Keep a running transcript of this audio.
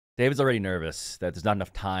David's already nervous that there's not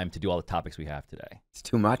enough time to do all the topics we have today. It's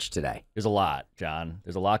too much today. There's a lot, John.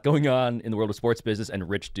 There's a lot going on in the world of sports business and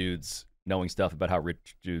rich dudes knowing stuff about how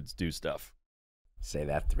rich dudes do stuff. Say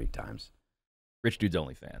that 3 times. Rich Dudes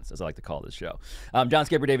Only Fans, as I like to call this show. John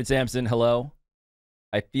Skipper, David Samson, hello.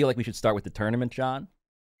 I feel like we should start with the tournament, John.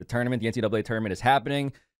 The tournament, the NCAA tournament is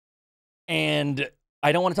happening. And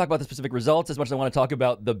I don't want to talk about the specific results as much as I want to talk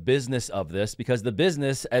about the business of this, because the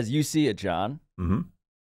business, as you see it, John,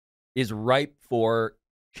 is ripe for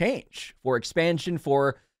change, for expansion,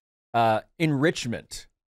 for enrichment,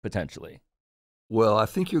 potentially. Well, I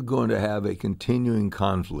think you're going to have a continuing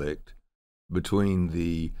conflict between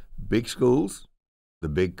the big schools, the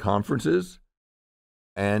big conferences,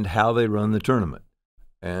 and how they run the tournament.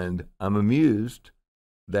 And I'm amused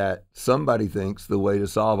that somebody thinks the way to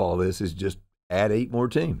solve all this is just add 8 more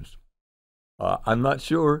teams. I'm not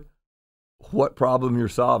sure what problem you're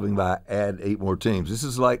solving by add 8 more teams. This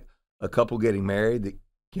is like a couple getting married that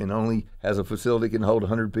has a facility that can hold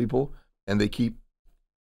 100 people, and they keep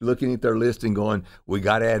looking at their list and going, we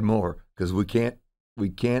got to add more because we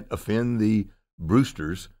can't offend the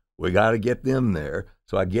Brewsters. We got to get them there.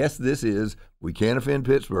 So I guess this is, we can't offend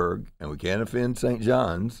Pittsburgh and we can't offend St.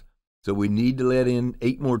 John's, so we need to let in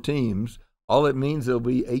 8 more teams. All it means there'll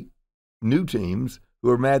be 8 new teams who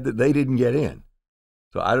are mad that they didn't get in.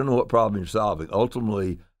 So I don't know what problem you're solving.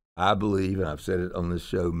 Ultimately, I believe, and I've said it on this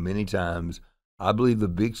show many times, I believe the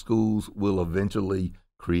big schools will eventually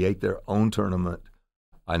create their own tournament.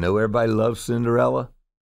 I know everybody loves Cinderella,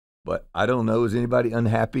 but I don't know, is anybody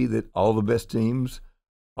unhappy that all the best teams,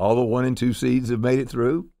 all the 1 and 2 seeds have made it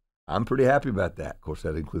through? I'm pretty happy about that. Of course,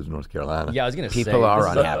 that includes North Carolina. Yeah, I was going to say. People are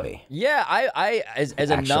unhappy. Yeah, I as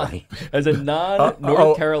a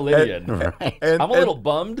non-North Carolinian, I'm a little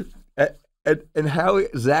bummed. And how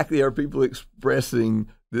exactly are people expressing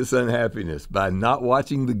this unhappiness? By not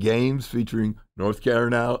watching the games featuring North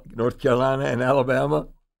Carolina and Alabama?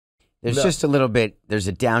 There's just a little bit, there's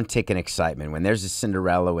a downtick in excitement. When there's a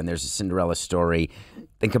Cinderella story,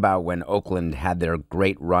 think about when Oakland had their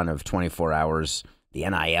great run of 24 hours, the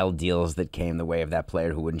NIL deals that came the way of that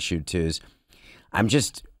player who wouldn't shoot twos. I'm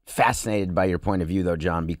just fascinated by your point of view, though,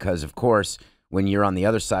 John, because, of course, when you're on the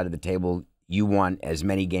other side of the table, you want as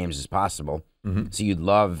many games as possible. So you'd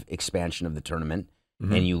love expansion of the tournament,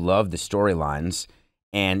 and you love the storylines.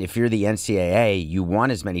 And if you're the NCAA, you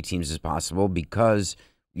want as many teams as possible because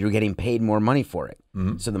you're getting paid more money for it.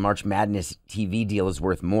 So the March Madness TV deal is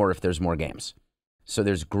worth more if there's more games. So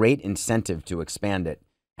there's great incentive to expand it,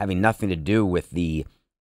 having nothing to do with the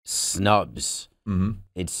snubs.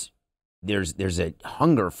 There's a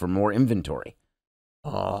hunger for more inventory.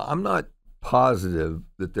 I'm not positive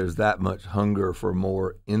that there's that much hunger for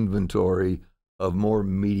more inventory of more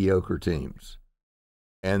mediocre teams.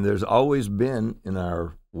 And there's always been in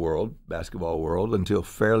our world, basketball world, until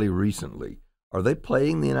fairly recently. Are they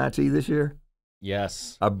playing the NIT this year?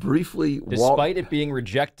 Yes. I briefly Despite it being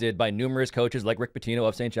rejected by numerous coaches like Rick Pitino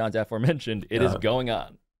of St. John's aforementioned, it is going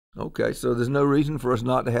on. Okay, so there's no reason for us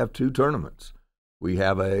not to have 2 tournaments. We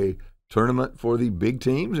have a tournament for the big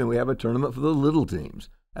teams, and we have a tournament for the little teams.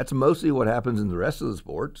 That's mostly what happens in the rest of the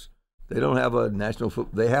sports. They don't have a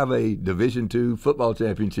they have a Division II football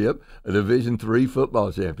championship, a Division III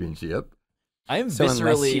football championship.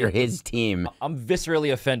 Unless you're his team. I'm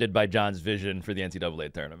viscerally offended by John's vision for the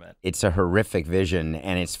NCAA tournament. It's a horrific vision,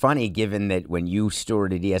 and it's funny given that when you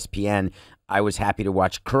stewarded ESPN, I was happy to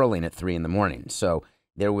watch curling at 3 in the morning. So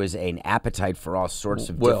there was an appetite for all sorts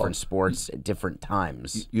of different sports at different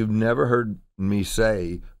times. You've never heard me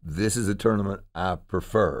say, this is a tournament I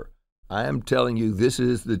prefer. I am telling you, this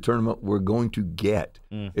is the tournament we're going to get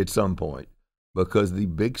at some point, because the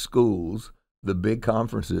big schools, the big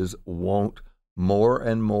conferences want more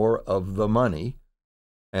and more of the money,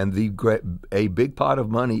 and a big pot of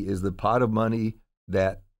money is the pot of money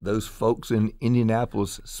that those folks in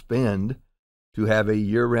Indianapolis spend to have a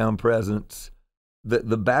year-round presence.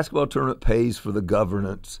 The basketball tournament pays for the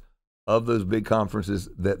governance of those big conferences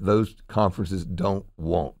that those conferences don't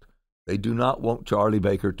want. They do not want Charlie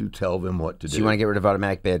Baker to tell them what to do. So you want to get rid of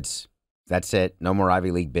automatic bids. That's it. No more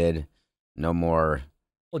Ivy League bid. No more.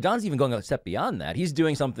 Well, John's even going a step beyond that. He's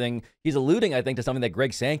doing something, he's alluding, I think, to something that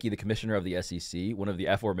Greg Sankey, the commissioner of the SEC, one of the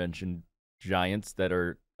aforementioned giants that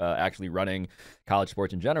are actually running college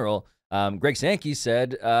sports in general, Greg Sankey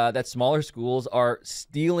said that smaller schools are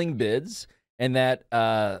stealing bids, and that,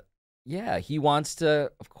 he wants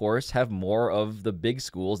to, of course, have more of the big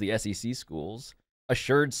schools, the SEC schools,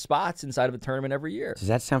 assured spots inside of a tournament every year. Does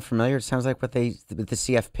that sound familiar? It sounds like what they with the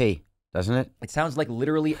CFP, doesn't it? It sounds like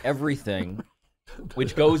literally everything,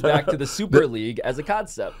 which goes back to the Super League as a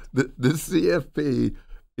concept. The CFP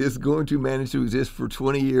is going to manage to exist for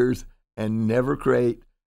 20 years and never create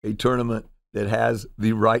a tournament that has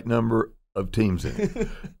the right number of teams in it.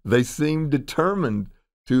 They seem determined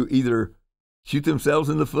to either shoot themselves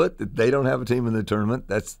in the foot that they don't have a team in the tournament.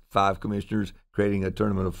 That's 5 commissioners creating a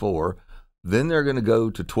tournament of 4. Then they're going to go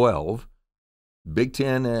to 12. Big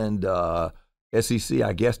Ten and SEC,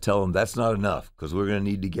 I guess, tell them that's not enough because we're going to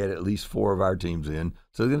need to get at least 4 of our teams in.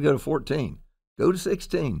 So they're going to go to 14. Go to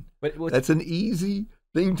 16. But that's an easy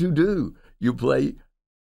thing to do. You play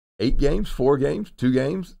 8 games, 4 games, 2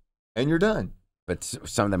 games, and you're done. But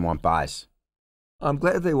some of them want buys. I'm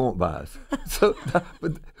glad they won't buy us.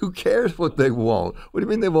 But who cares what they want? What do you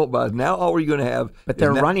mean they won't buy us? Now all we're going to have But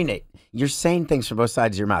they're running it. You're saying things from both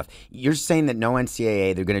sides of your mouth. You're saying that no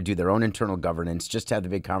NCAA, they're going to do their own internal governance, just have the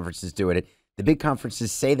big conferences do it. The big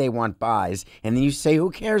conferences say they want buys, and then you say,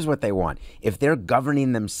 who cares what they want? If they're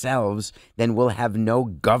governing themselves, then we'll have no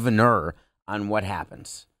governor on what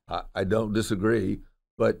happens. I don't disagree,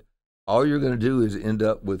 but all you're going to do is end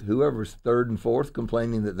up with whoever's 3rd and 4th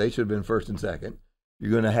complaining that they should have been 1st and 2nd.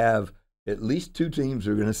 You're going to have at least 2 teams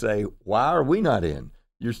who are going to say, why are we not in?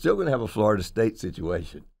 You're still going to have a Florida State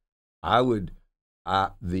situation. The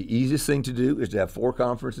easiest thing to do is to have 4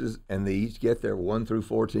 conferences, and they each get their 1 through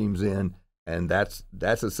 4 teams in, and that's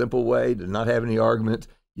a simple way to not have any arguments.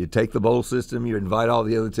 You take the bowl system, you invite all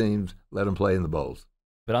the other teams, let them play in the bowls.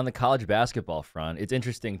 But on the college basketball front, it's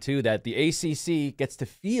interesting, too, that the ACC gets to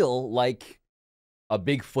feel like a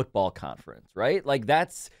big football conference, right? Like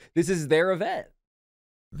this is their event.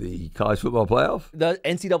 The college football playoff? The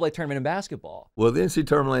NCAA tournament in basketball. Well, the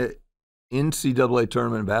NCAA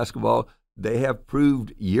tournament in basketball, they have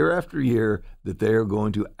proved year after year that they are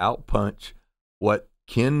going to outpunch what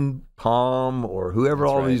Ken Palm or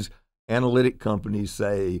whoever these analytic companies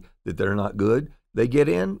say that they're not good. They get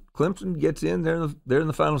in. Clemson gets in. They're in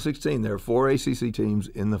the Final 16. There are 4 ACC teams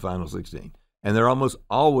in the Final 16. And there almost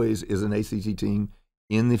always is an ACC team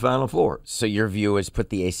in the Final 4. So your view is put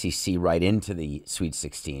the ACC right into the Sweet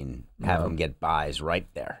 16, have them get buys right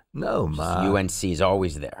there. No, UNC is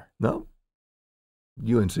always there. No.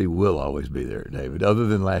 UNC will always be there, David, other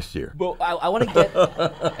than last year. Well, I want to get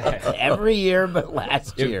every year but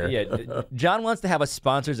last year. Yeah, John wants to have a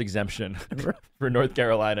sponsor's exemption for North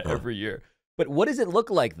Carolina every year. But what does it look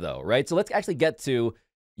like, though, right? So let's actually get to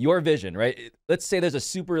your vision, right? Let's say there's a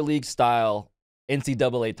Super League-style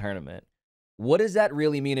NCAA tournament. What does that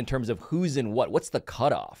really mean in terms of who's in what? What's the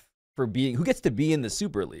cutoff for who gets to be in the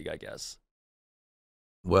Super League, I guess?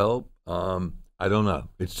 Well, I don't know.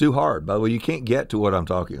 It's too hard. By the way, you can't get to what I'm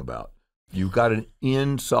talking about. You've got an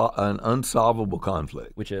unsolvable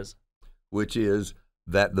conflict. Which is? Which is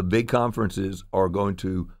that the big conferences are going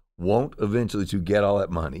to want eventually to get all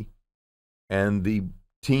that money. And the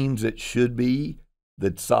teams that should be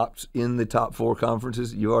the tops in the top 4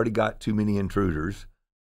 conferences, you already got too many intruders.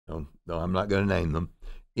 No, I'm not going to name them,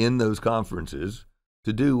 in those conferences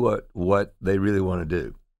to do what they really want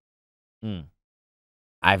to do.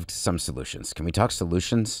 I have some solutions. Can we talk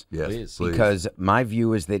solutions? Yes, please. Because my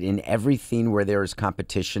view is that in everything where there is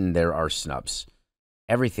competition, there are snubs.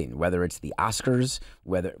 Everything, whether it's the Oscars,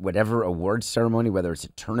 whatever award ceremony, whether it's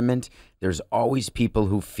a tournament, there's always people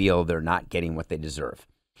who feel they're not getting what they deserve.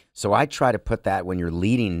 So I try to put that, when you're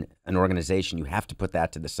leading an organization, you have to put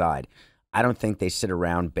that to the side. I don't think they sit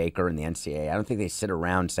around, Baker and the NCAA, I don't think they sit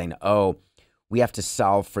around saying, oh, we have to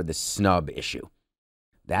solve for the snub issue.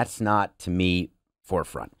 That's not, to me,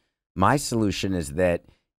 forefront. My solution is that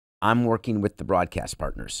I'm working with the broadcast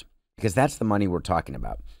partners, because that's the money we're talking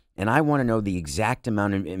about. And I want to know the exact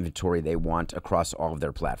amount of inventory they want across all of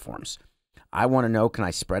their platforms. I want to know, can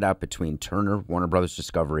I spread out between Turner, Warner Brothers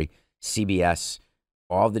Discovery, CBS,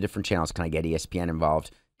 all the different channels? Can I get ESPN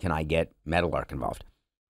involved? Can I get Meadowlark involved?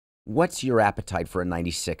 What's your appetite for a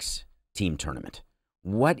 96-team tournament?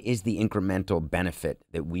 What is the incremental benefit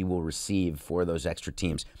that we will receive for those extra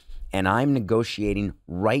teams? And I'm negotiating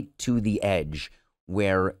right to the edge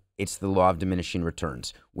where it's the law of diminishing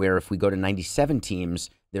returns, where if we go to 97 teams,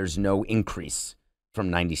 there's no increase from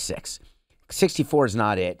 96. 64 is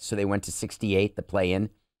not it, so they went to 68, the play-in.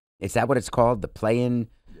 Is that what it's called, the play-in,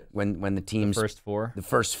 when the teams... The first 4? The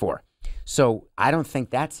first 4. So I don't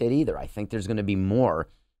think that's it either. I think there's going to be more,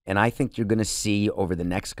 and I think you're going to see over the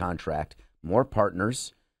next contract more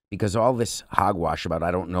partners, because all this hogwash about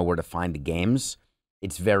I don't know where to find the games,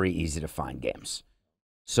 it's very easy to find games.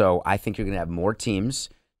 So I think you're going to have more teams.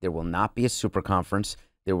 There will not be a super conference.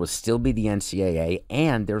 There will still be the NCAA,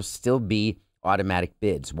 and there will still be automatic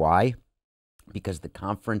bids. Why? Because the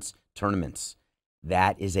conference tournaments,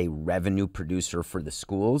 that is a revenue producer for the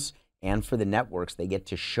schools and for the networks. They get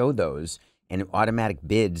to show those, and automatic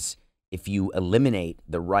bids if you eliminate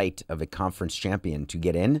the right of a conference champion to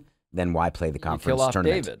get in, then why play the conference you kill off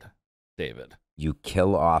tournament? David. You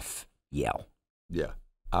kill off Yale. Yeah.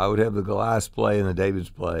 I would have the Goliaths play and the Davids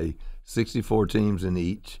play, 64 teams in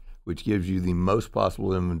each, which gives you the most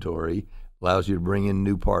possible inventory, allows you to bring in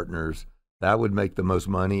new partners. That would make the most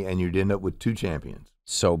money, and you'd end up with 2 champions.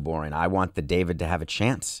 So boring. I want the David to have a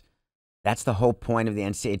chance. That's the whole point of the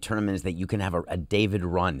NCAA tournament, is that you can have a David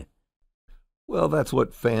run. Well, that's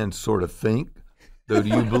what fans sort of think. So do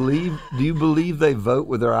you believe they vote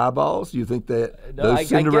with their eyeballs? Do you think that those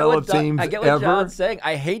Cinderella teams I get what John's saying.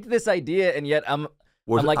 I hate this idea, and yet I'm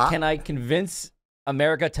like, can I convince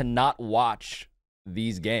America to not watch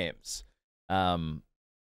these games? Then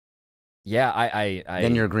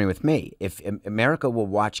you're agreeing with me. If America will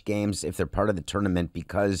watch games if they're part of the tournament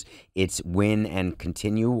because it's win and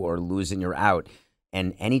continue or lose and you're out,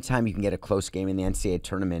 and anytime you can get a close game in the NCAA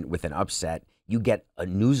tournament with an upset, you get a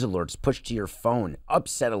news alerts pushed to your phone,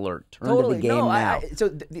 upset alert, turn to the game now.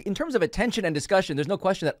 In terms of attention and discussion, there's no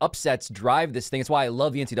question that upsets drive this thing. It's why I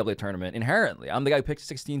love the NCAA tournament inherently. I'm the guy who picks a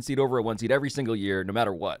 16 seed over a 1 seed every single year, no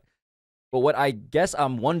matter what. But what I guess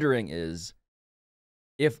I'm wondering is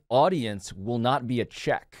if audience will not be a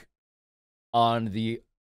check on the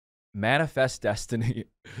manifest destiny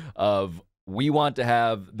of we want to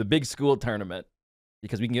have the big school tournament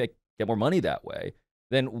because we can get more money that way,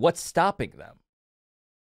 then what's stopping them?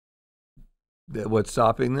 What's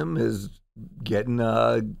stopping them is getting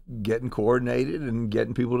coordinated and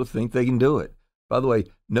getting people to think they can do it. By the way,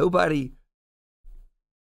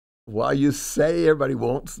 while you say everybody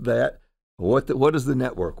wants that, what does the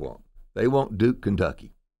network want? They want Duke,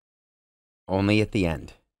 Kentucky. Only at the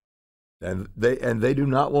end. And they do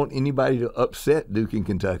not want anybody to upset Duke and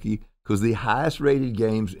Kentucky, because the highest rated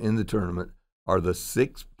games in the tournament are the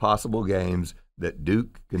 6 possible games that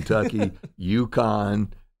Duke, Kentucky,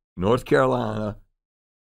 UConn, North Carolina,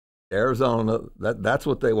 Arizona, that's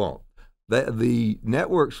what they want. The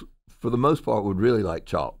networks, for the most part, would really like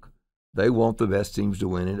chalk. They want the best teams to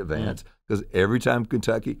win in advance, because every time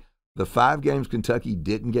the 5 games Kentucky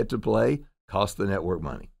didn't get to play cost the network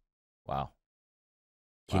money. Wow.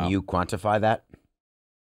 Can you quantify that?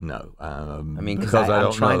 No. Because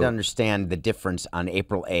I'm trying to understand the difference on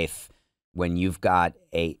April 8th when you've got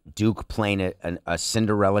a Duke playing a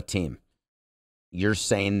Cinderella team. You're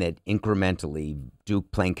saying that incrementally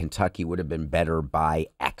Duke playing Kentucky would have been better by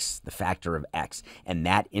X, the factor of X, and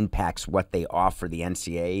that impacts what they offer the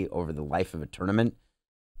NCAA over the life of a tournament?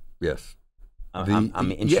 Yes.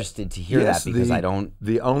 I'm interested to hear that, because I don't...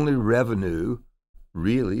 The only revenue,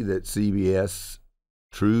 really, that CBS,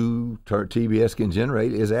 true TBS can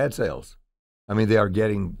generate is ad sales. I mean, they are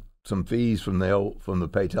getting some fees from the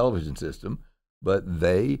pay television system, but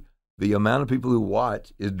the amount of people who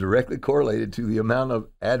watch is directly correlated to the amount of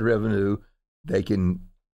ad revenue they can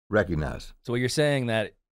recognize. So what you're saying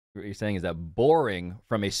is that boring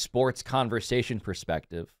from a sports conversation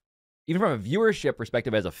perspective, even from a viewership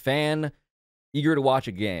perspective as a fan eager to watch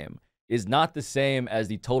a game, is not the same as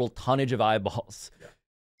the total tonnage of eyeballs,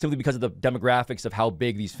 simply because of the demographics of how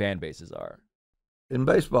big these fan bases are. In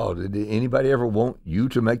baseball, did anybody ever want you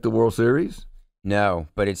to make the World Series? No,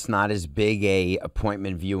 but it's not as big a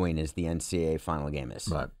appointment viewing as the NCAA final game is.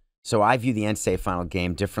 Right. So I view the NCAA final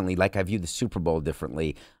game differently, like I view the Super Bowl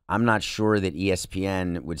differently. I'm not sure that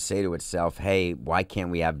ESPN would say to itself, hey, why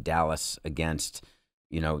can't we have Dallas against,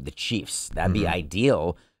 the Chiefs? That'd be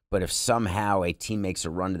ideal. But if somehow a team makes a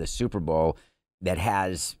run to the Super Bowl that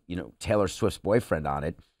has, Taylor Swift's boyfriend on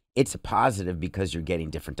it, it's a positive, because you're getting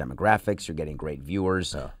different demographics. You're getting great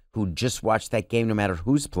viewers who just watch that game no matter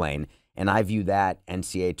who's playing. And I view that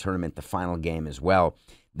NCAA tournament, the final game, as well.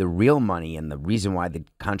 The real money and the reason why the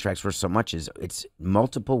contracts were so much is it's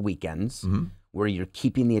multiple weekends where you're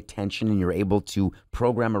keeping the attention and you're able to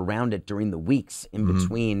program around it during the weeks in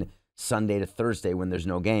between Sunday to Thursday when there's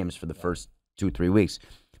no games for the first 2-3 weeks.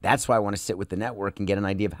 That's why I want to sit with the network and get an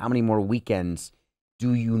idea of how many more weekends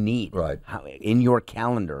do you need? Right. In your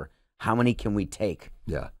calendar, how many can we take?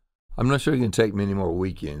 Yeah. I'm not sure you can take many more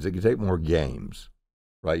weekends. They can take more games,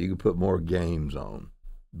 right? You can put more games on.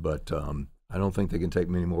 But I don't think they can take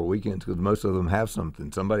many more weekends, because most of them have something.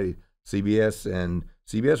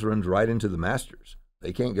 CBS runs right into the Masters.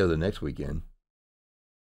 They can't go the next weekend.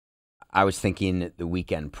 I was thinking the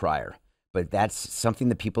weekend prior. But that's something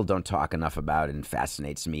that people don't talk enough about, and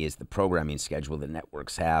fascinates me, is the programming schedule that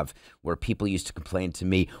networks have, where people used to complain to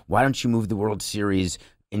me, why don't you move the World Series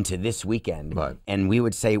into this weekend? Right. And we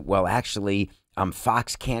would say, well, actually,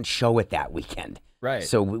 Fox can't show it that weekend. Right.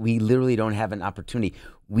 So we literally don't have an opportunity.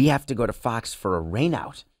 We have to go to Fox for a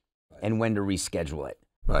rainout and when to reschedule it.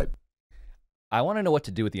 Right. I want to know what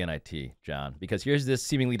to do with the NIT, John, because here's this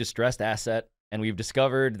seemingly distressed asset, and we've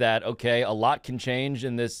discovered that, okay, a lot can change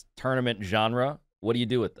in this tournament genre. What do you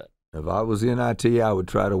do with it? If I was the NIT, I would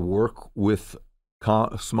try to work with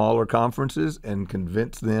smaller conferences and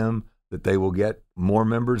convince them that they will get more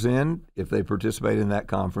members in if they participate in that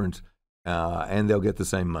conference, and they'll get the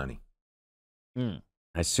same money.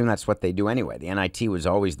 I assume that's what they do anyway. The NIT was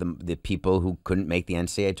always the people who couldn't make the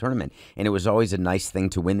NCAA tournament. And it was always a nice thing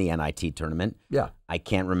to win the NIT tournament. Yeah. I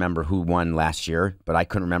can't remember who won last year, but I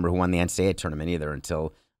couldn't remember who won the NCAA tournament either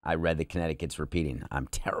until I read that Connecticut's repeating. I'm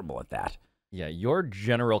terrible at that. Yeah, your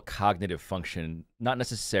general cognitive function, not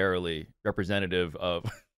necessarily representative of...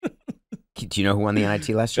 Do you know who won the NIT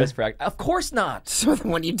last year? Of course not. So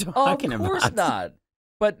then what are you talking about? Of course not.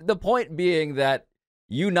 But the point being that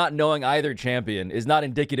you not knowing either champion is not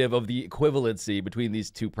indicative of the equivalency between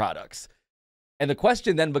these two products. And the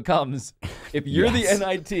question then becomes, if you're Yes. the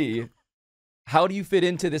NIT, how do you fit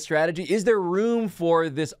into this strategy? Is there room for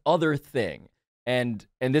this other thing? And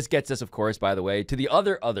this gets us, of course, by the way, to the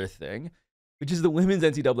other thing, which is the women's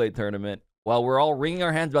NCAA tournament. While we're all wringing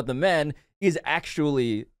our hands about the men, is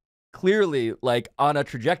actually clearly like on a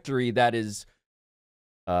trajectory that is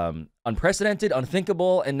unprecedented,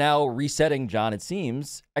 unthinkable, and now resetting, John, it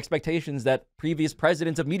seems, expectations that previous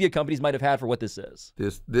presidents of media companies might have had for what this is.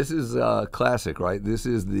 This is classic, right? This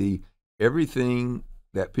is everything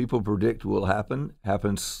that people predict will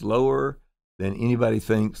happens slower than anybody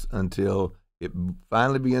thinks until it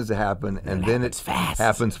finally begins to happen, and then it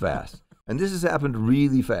happens fast. And this has happened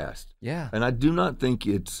really fast. Yeah. And I do not think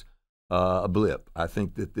it's a blip. I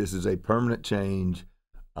think that this is a permanent change,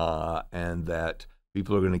 and that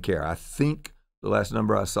people are going to care. I think the last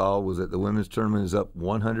number I saw was that the women's tournament is up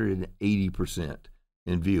 180%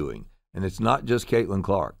 in viewing. And it's not just Caitlin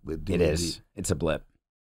Clark. It is. It's a blip.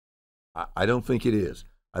 I don't think it is.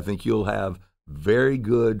 I think you'll have very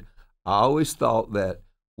good. I always thought that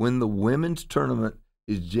when the women's tournament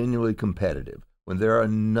is genuinely competitive, when there are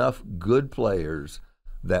enough good players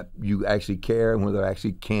that you actually care and where there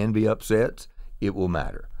actually can be upsets, it will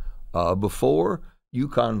matter. Before,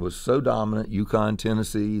 UConn was so dominant. UConn,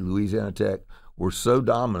 Tennessee, Louisiana Tech were so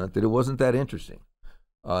dominant that it wasn't that interesting.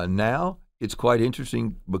 Now it's quite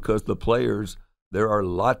interesting because the players, there are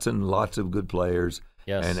lots and lots of good players.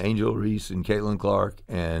 Yes. And Angel Reese and Caitlin Clark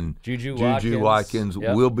and Juju Watkins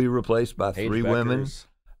Yep. will be replaced by Paige three women Beckers.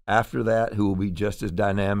 after that who will be just as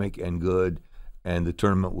dynamic and good, and the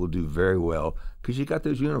tournament will do very well because you got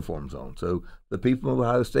those uniforms on. So the people of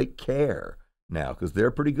Ohio State care now because they're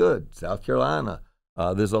pretty good. South Carolina,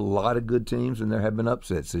 there's a lot of good teams, and there have been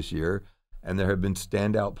upsets this year, and there have been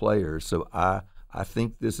standout players. So I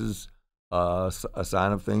think this is a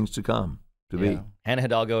sign of things to come. Be. Hannah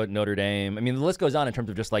Hidalgo at Notre Dame. I mean, the list goes on in terms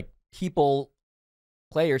of just like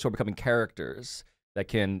players who are becoming characters that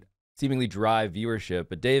can seemingly drive viewership.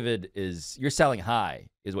 But David, you're selling high,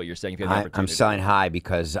 is what you're saying. If you have the I'm opportunity. selling high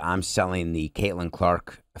because I'm selling the Caitlin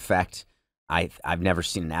Clark effect. I've never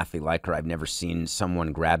seen an athlete like her. I've never seen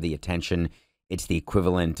someone grab the attention. It's the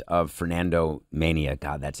equivalent of Fernando Mania.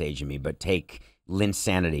 God, that's aging me. But take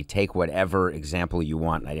Linsanity. Take whatever example you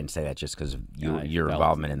want. And I didn't say that just because of your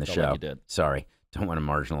involvement in the show. Like you did. Sorry. Don't want to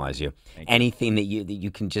marginalize you. Thank Anything that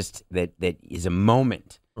you can just that is a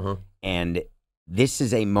moment. Uh-huh. And this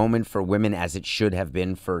is a moment for women as it should have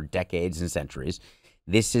been for decades and centuries.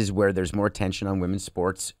 This is where there's more attention on women's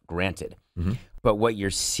sports, granted. Mm-hmm. But what you're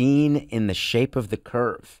seeing in the shape of the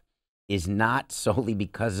curve is not solely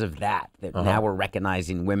because of that now we're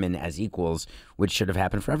recognizing women as equals, which should have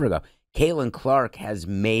happened forever ago. Caitlin Clark has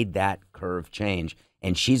made that curve change,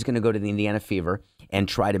 and she's going to go to the Indiana Fever and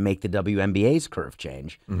try to make the WNBA's curve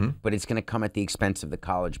change, but it's going to come at the expense of the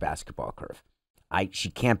college basketball curve. She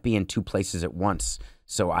can't be in two places at once,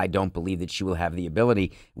 so I don't believe that she will have the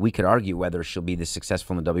ability. We could argue whether she'll be this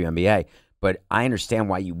successful in the WNBA, but I understand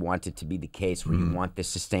why you want it to be the case where you want this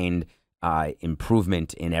sustained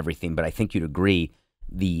improvement in everything, but I think you'd agree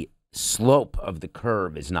the slope of the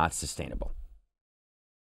curve is not sustainable.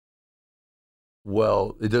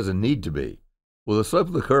 Well, it doesn't need to be. Well, the slope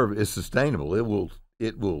of the curve is sustainable.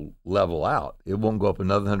 It will level out. It won't go up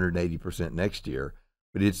another 180% next year,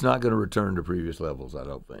 but it's not going to return to previous levels, I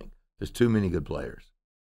don't think. There's too many good players.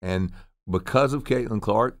 And because of Caitlin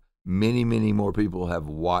Clark, many, many more people have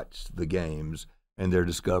watched the games, and they're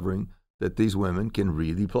discovering that these women can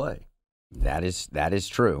really play. That is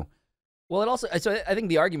true. Well, so I think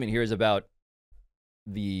the argument here is about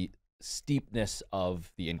the steepness of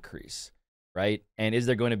the increase, right? And is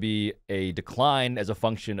there going to be a decline as a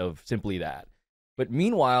function of simply that? But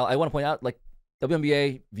meanwhile, I want to point out, like,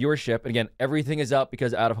 WNBA viewership, and again, everything is up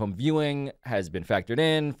because out-of-home viewing has been factored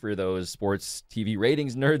in. For those sports TV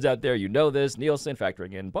ratings nerds out there, you know this. Nielsen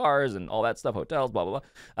factoring in bars and all that stuff, hotels, blah, blah,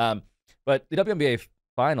 blah. But the WNBA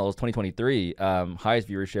Finals 2023, highest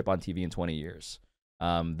viewership on TV in 20 years.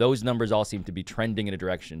 Those numbers all seem to be trending in a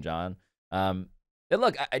direction, John. And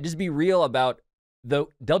look, I just be real about the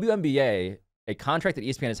WNBA, a contract that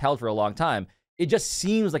ESPN has held for a long time. It just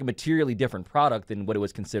seems like a materially different product than what it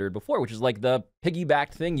was considered before, which is like the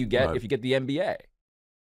piggybacked thing you get if you get the NBA.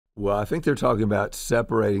 Well, I think they're talking about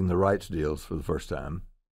separating the rights deals for the first time,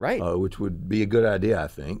 right? Which would be a good idea, I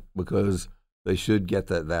think, because they should get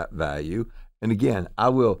that value. And again,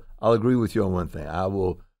 I'll agree with you on one thing. I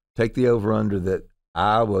will take the over/under that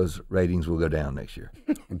Iowa's ratings will go down next year.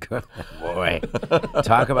 Good boy,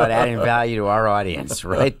 talk about adding value to our audience,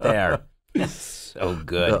 right there. So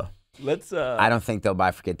good. I don't think they'll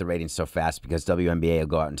bifurcate the ratings so fast because WNBA will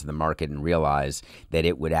go out into the market and realize that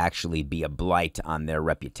it would actually be a blight on their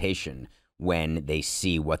reputation when they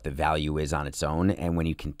see what the value is on its own. And when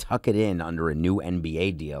you can tuck it in under a new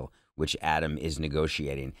NBA deal, which Adam is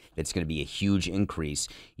negotiating, that's going to be a huge increase,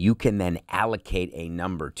 you can then allocate a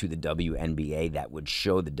number to the WNBA that would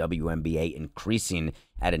show the WNBA increasing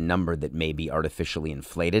at a number that may be artificially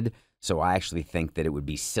inflated. So I actually think that it would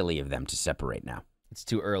be silly of them to separate now. It's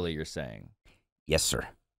too early, you're saying? Yes, sir.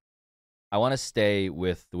 I want to stay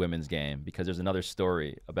with the women's game because there's another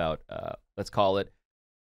story about, let's call it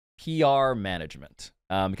PR management.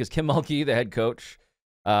 Because Kim Mulkey, the head coach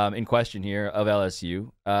in question here of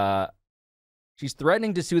LSU, she's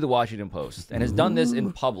threatening to sue the Washington Post and has done this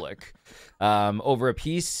in public over a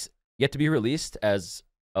piece yet to be released as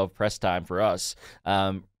of press time for us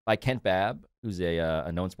by Kent Babb, who's a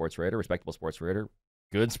known sports writer, respectable sports writer,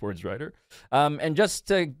 good sports writer. And just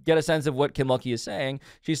to get a sense of what Kim Mulkey is saying,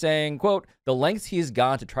 she's saying, quote, "The lengths he has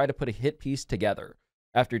gone to try to put a hit piece together.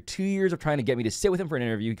 After 2 years of trying to get me to sit with him for an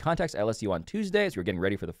interview, he contacts LSU on Tuesday as we were getting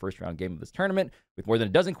ready for the first round game of this tournament with more than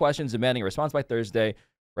a dozen questions demanding a response by Thursday,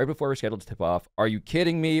 right before we're scheduled to tip off. Are you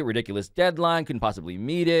kidding me? Ridiculous deadline. Couldn't possibly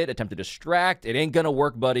meet it. Attempt to distract. It ain't going to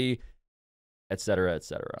work, buddy," et cetera, et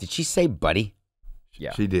cetera. Did she say buddy?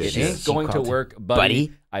 Yeah. She did. It ain't going to work,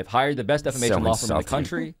 buddy. I've hired the best defamation law firm in the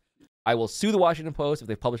country. I will sue the Washington Post if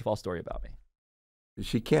they publish a false story about me.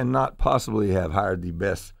 She cannot possibly have hired the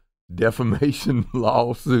best defamation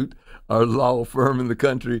lawsuit or law firm in the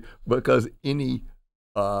country because any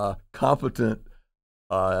competent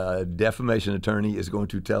defamation attorney is going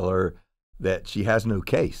to tell her that she has no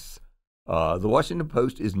case. The Washington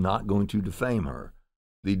Post is not going to defame her.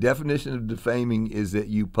 The definition of defaming is that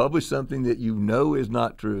you publish something that you know is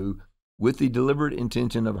not true with the deliberate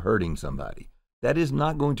intention of hurting somebody. That is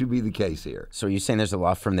not going to be the case here. So you're saying there's a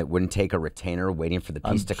law firm that wouldn't take a retainer waiting for the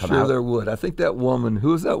piece to come out? I'm sure there would. I think that woman,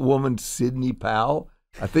 who is that woman, Sidney Powell?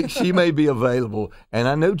 I think she may be available, and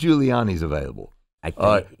I know Giuliani's available.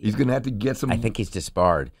 He's going to have to get some. I think he's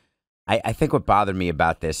disbarred. I think what bothered me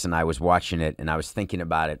about this, and I was watching it, and I was thinking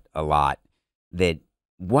about it a lot, that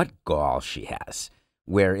what gall she has.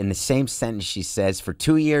 Where in the same sentence she says, for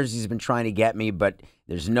 2 years he's been trying to get me, but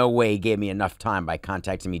there's no way he gave me enough time by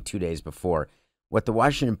contacting me 2 days before. What the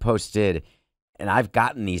Washington Post did, and I've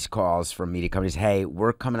gotten these calls from media companies, hey,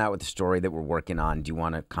 we're coming out with a story that we're working on. Do you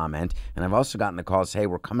want to comment? And I've also gotten the calls, hey,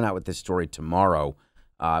 we're coming out with this story tomorrow.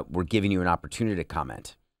 We're giving you an opportunity to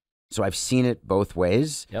comment. So I've seen it both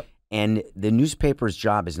ways. Yep. And the newspaper's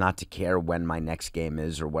job is not to care when my next game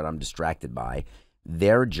is or what I'm distracted by.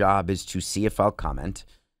 Their job is to see if I'll comment,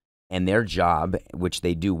 and their job, which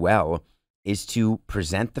they do well, is to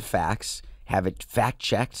present the facts, have it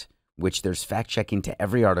fact-checked, which there's fact-checking to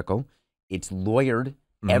every article. It's lawyered.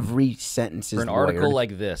 Every sentence is lawyered. For an article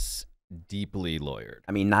like this, deeply lawyered.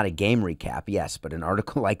 I mean, not a game recap, yes, but an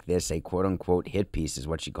article like this, a quote-unquote hit piece is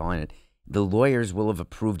what she's calling it. The lawyers will have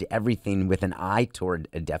approved everything with an eye toward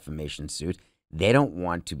a defamation suit. They don't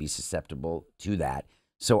want to be susceptible to that.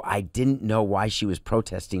 So I didn't know why she was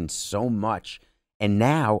protesting so much. And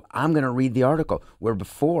now I'm going to read the article, where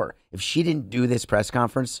before, if she didn't do this press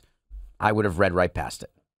conference, I would have read right past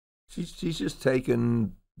it. She's just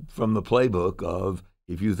taken from the playbook of,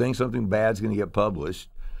 if you think something bad's going to get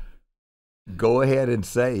published, go ahead and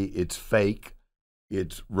say it's fake,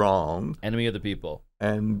 it's wrong. Enemy of the people.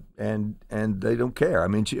 And they don't care. I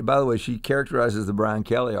mean, by the way, she characterizes the Brian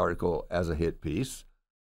Kelly article as a hit piece.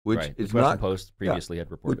 Which right. is Washington not Post previously had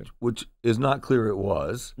reported, which is not clear it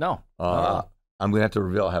was. No, I'm going to have to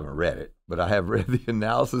reveal I haven't read it, but I have read the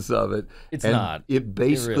analysis of it. It's and not. It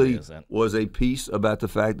basically it really was a piece about the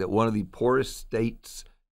fact that one of the poorest states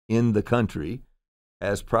in the country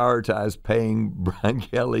has prioritized paying Brian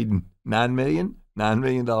Kelly $9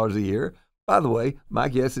 million a year By the way, my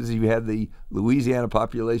guess is if you had the Louisiana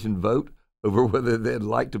population vote over whether they'd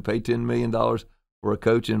like to pay $10 million for a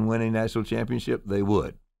coach and win a national championship, they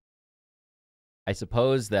would. I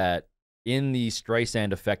suppose that in the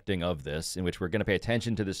Streisand affecting of this, in which we're going to pay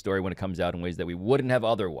attention to this story when it comes out in ways that we wouldn't have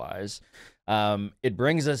otherwise, it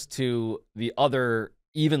brings us to the other,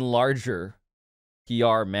 even larger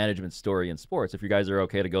PR management story in sports, if you guys are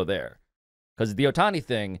okay to go there. Because the Ohtani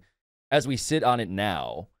thing, as we sit on it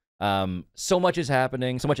now, so much is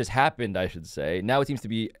happening. So much has happened, I should say. Now it seems to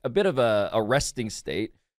be a bit of a resting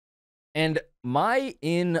state. And my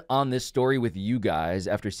in on this story with you guys,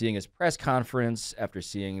 after seeing his press conference, after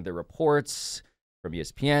seeing the reports from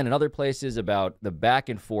ESPN and other places about the back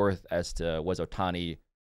and forth as to was Ohtani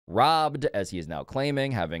robbed, as he is now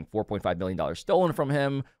claiming, having $4.5 million stolen from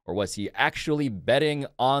him, or was he actually betting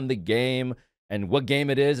on the game? And what game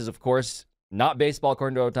it is, of course, not baseball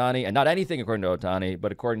according to Ohtani, and not anything according to Ohtani,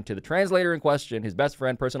 but according to the translator in question, his best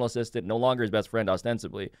friend, personal assistant, no longer his best friend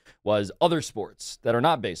ostensibly, was other sports that are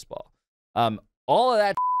not baseball. All of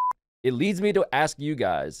that, it leads me to ask you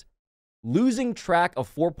guys, losing track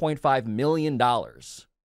of $4.5 million. This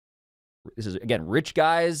is, again, rich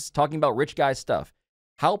guys talking about rich guy stuff.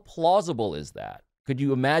 How plausible is that? Could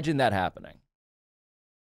you imagine that happening?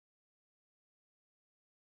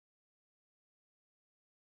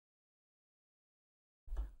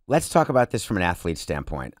 Let's talk about this from an athlete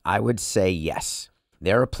standpoint. I would say yes.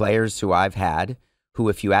 There are players who I've had who,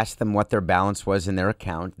 if you ask them what their balance was in their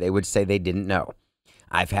account, they would say they didn't know.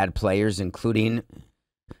 I've had players, including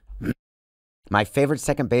my favorite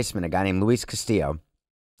second baseman, a guy named Luis Castillo,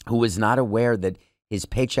 who was not aware that his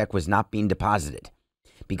paycheck was not being deposited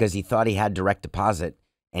because he thought he had direct deposit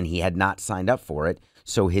and he had not signed up for it.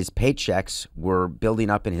 So his paychecks were building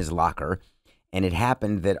up in his locker. And it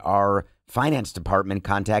happened that our finance department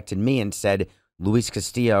contacted me and said, Luis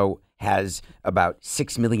Castillo has about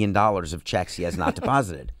 $6 million of checks he has not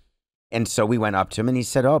deposited. And so we went up to him and he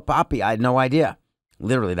said, oh, Papi, I had no idea.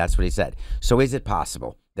 Literally, that's what he said. So is it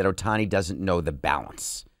possible that Ohtani doesn't know the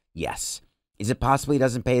balance? Yes. Is it possible he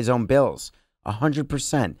doesn't pay his own bills?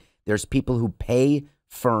 100%. There's people who pay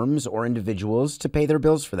firms or individuals to pay their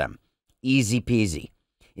bills for them. Easy peasy.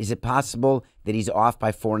 Is it possible that he's off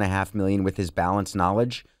by $4.5 million with his balance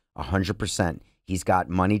knowledge? 100%. He's got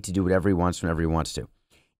money to do whatever he wants whenever he wants to.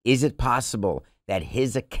 Is it possible that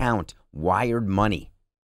his account wired money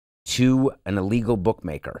to an illegal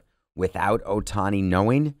bookmaker without Ohtani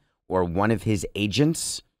knowing, or one of his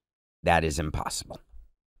agents? That is impossible.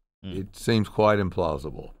 It seems quite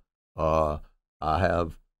implausible. I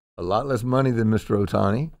have a lot less money than Mr.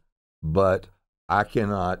 Ohtani, but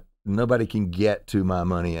nobody can get to my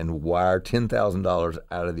money and wire $10,000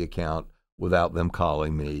 out of the account without them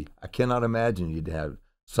calling me. I cannot imagine you'd have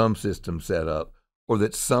some system set up, or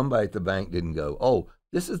that somebody at the bank didn't go, oh,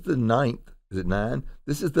 this is the ninth, is it 9?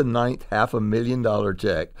 This is the ninth $500,000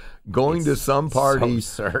 check going to some party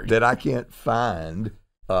that I can't find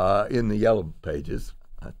in the yellow pages.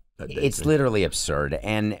 It's literally absurd.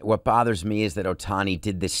 And what bothers me is that Ohtani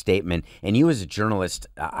did this statement, and you as a journalist,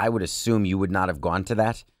 I would assume you would not have gone to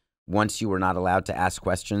that once you were not allowed to ask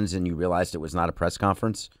questions and you realized it was not a press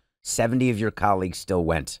conference. 70 of your colleagues still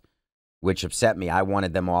went, which upset me. I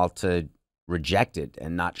wanted them all to reject it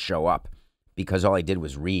and not show up because all I did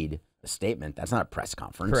was read a statement. That's not a press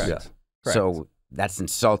conference. Correct. Yeah. Correct. So that's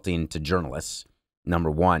insulting to journalists,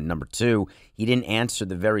 number one. Number two, he didn't answer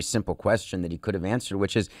the very simple question that he could have answered,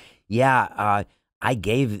 which is, I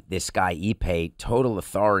gave this guy ePay total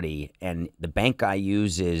authority, and the bank I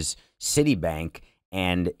use is Citibank,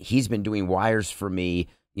 and he's been doing wires for me,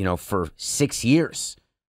 for 6 years.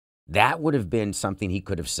 That would have been something he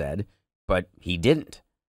could have said, but he didn't.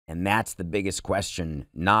 And that's the biggest question,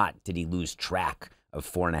 not did he lose track of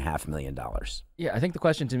 $4.5 million. Yeah, I think the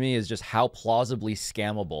question to me is just how plausibly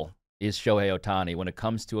scammable is Shohei Ohtani when it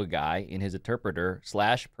comes to a guy in his interpreter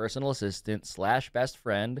 / personal assistant / best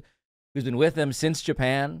friend who's been with him since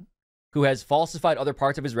Japan, who has falsified other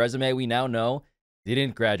parts of his resume we now know,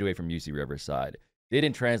 didn't graduate from UC Riverside,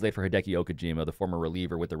 didn't translate for Hideki Okajima, the former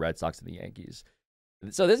reliever with the Red Sox and the Yankees.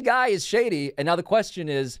 So this guy is shady, and now the question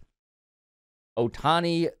is,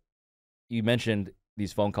 Ohtani, you mentioned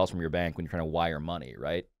these phone calls from your bank when you're trying to wire money,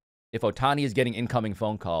 right? If Ohtani is getting incoming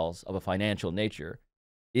phone calls of a financial nature,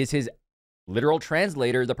 is his literal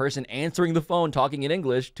translator the person answering the phone talking in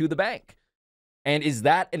English to the bank? And is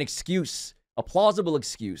that an excuse, a plausible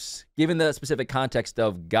excuse, given the specific context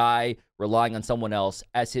of guy relying on someone else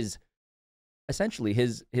as essentially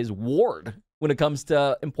his ward when it comes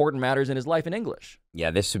to important matters in his life in English?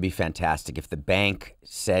 Yeah, this would be fantastic if the bank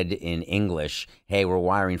said in English, hey, we're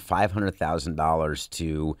wiring $500,000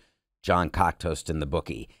 to John Cocktoast in the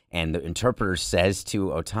bookie. And the interpreter says to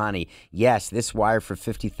Ohtani, yes, this wire for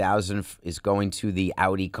 $50,000 is going to the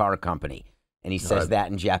Audi car company. And he says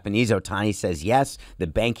that in Japanese. Ohtani says yes. The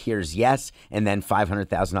bank hears yes. And then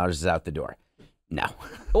 $500,000 is out the door. No.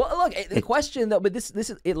 Well, look, the question, though, but this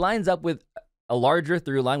is, it lines up with a larger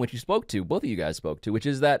through line, which you spoke to, both of you guys spoke to, which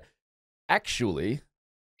is that actually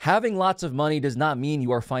having lots of money does not mean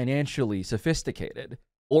you are financially sophisticated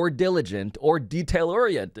or diligent, or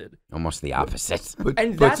detail-oriented. Almost the opposite.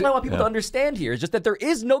 And that's what I want people to understand here, is just that there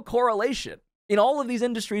is no correlation in all of these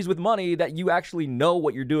industries with money that you actually know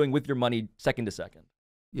what you're doing with your money second to second.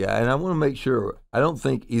 Yeah, and I want to make sure, I don't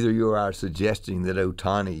think either you or I are suggesting that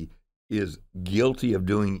Ohtani is guilty of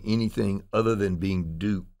doing anything other than being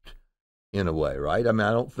duped in a way, right? I mean,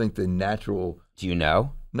 I don't think the natural... Do you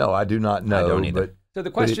know? No, I do not know. I don't either. So the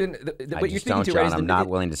question, what you're speaking to, right, John, I'm not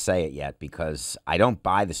willing to say it yet because I don't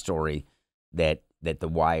buy the story that the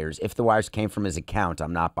wires, if the wires came from his account,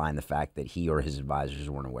 I'm not buying the fact that he or his advisors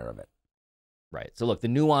weren't aware of it. Right. So look, the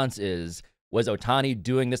nuance is, was Ohtani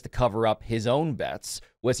doing this to cover up his own bets?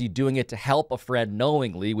 Was he doing it to help a friend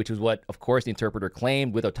knowingly, which is what, of course, the interpreter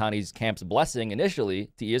claimed with Ohtani's camp's blessing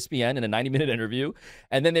initially to ESPN in a 90-minute interview.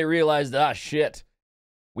 And then they realized, shit.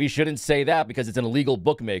 We shouldn't say that because it's an illegal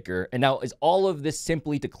bookmaker. And now is all of this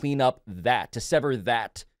simply to clean up that, to sever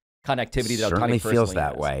that connectivity that Ohtani personally feels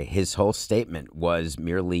that has? way. His whole statement was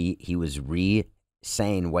merely he was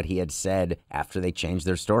re-saying what he had said after they changed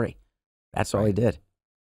their story. That's all he did.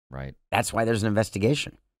 Right. That's why there's an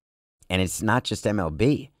investigation. And it's not just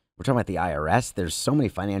MLB. We're talking about the IRS. There's so many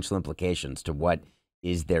financial implications to what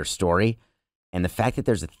is their story. And the fact that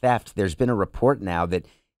there's a theft, there's been a report now that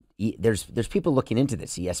there's people looking into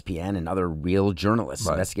this, ESPN and other real journalists,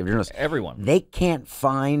 investigative journalists. Everyone. They can't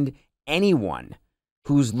find anyone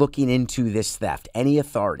who's looking into this theft, any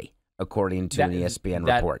authority, according to an ESPN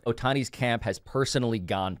report. That Ohtani's camp has personally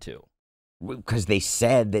gone to. Because they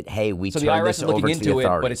said that, hey, we turned the IRS this is over looking to into the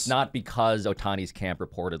authorities. it, but it's not because Ohtani's camp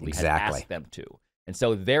reportedly has asked them to. And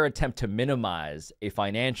so their attempt to minimize a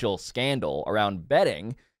financial scandal around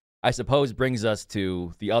betting, I suppose, brings us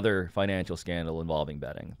to the other financial scandal involving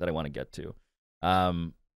betting that I want to get to.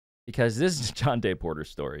 Because this is Jontay Porter's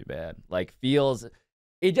story, man.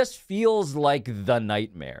 It just feels like the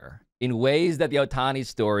nightmare in ways that the Ohtani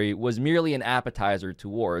story was merely an appetizer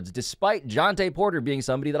towards, despite Jontay Porter being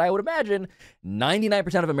somebody that I would imagine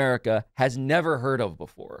 99% of America has never heard of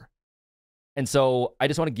before. And so I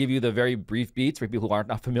just want to give you the very brief beats for people who aren't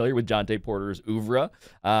not familiar with Jontay Porter's oeuvre.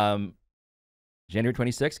 January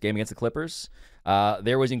 26th, game against the Clippers.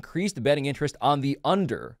 There was increased betting interest on the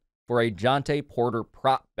under for a Jontay Porter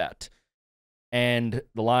prop bet. And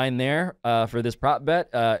the line there for this prop bet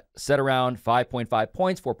set around 5.5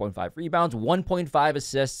 points, 4.5 rebounds, 1.5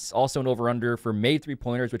 assists, also an over-under for made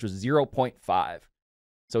three-pointers, which was 0.5.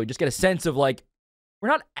 So we just get a sense of, we're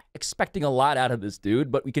not expecting a lot out of this dude,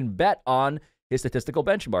 but we can bet on his statistical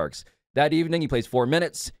benchmarks. That evening, he plays 4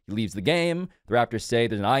 minutes. He leaves the game. The Raptors say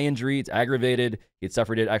there's an eye injury. It's aggravated. He had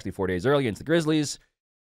suffered it actually 4 days earlier against the Grizzlies.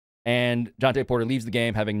 And Jontay Porter leaves the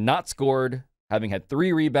game having not scored, having had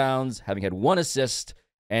 3 rebounds, having had 1 assist,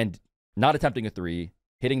 and not attempting a 3,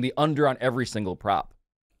 hitting the under on every single prop.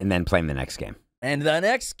 And then playing the next game. And the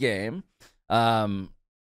next game, the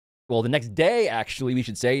next day, actually, we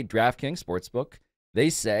should say, DraftKings Sportsbook, they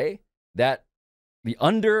say that the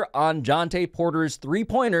under on Jontay Porter's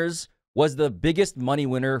three-pointers was the biggest money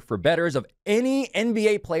winner for bettors of any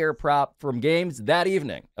NBA player prop from games that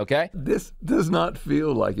evening, okay? This does not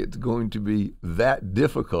feel like it's going to be that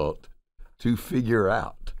difficult to figure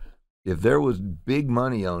out. If there was big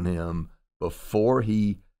money on him before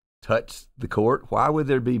he touched the court, why would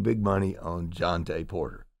there be big money on Jontay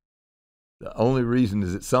Porter? The only reason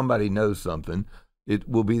is that somebody knows something. It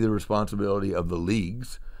will be the responsibility of the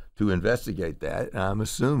leagues to investigate that. And I'm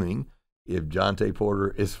assuming if Jontay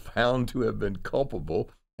Porter is found to have been culpable,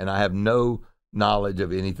 and I have no knowledge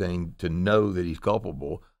of anything to know that he's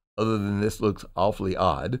culpable, other than this looks awfully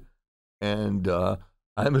odd, and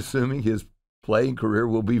I'm assuming his playing career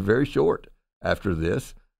will be very short after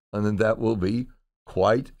this, and then that will be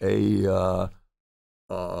quite a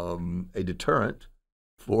deterrent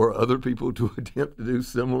for other people to attempt to do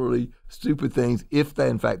similarly stupid things, if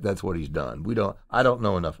in fact that's what he's done. I don't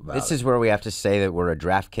know enough about it. This is where we have to say that we're a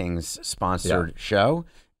DraftKings sponsored show,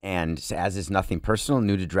 and as is nothing personal,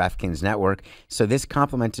 new to DraftKings Network. So this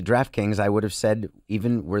compliment to DraftKings, I would have said,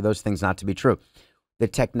 even were those things not to be true. The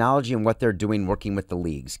technology and what they're doing, working with the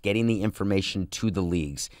leagues, getting the information to the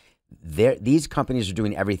leagues, these companies are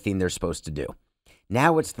doing everything they're supposed to do.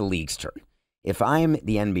 Now it's the league's turn. If I'm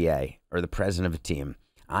the NBA or the president of a team,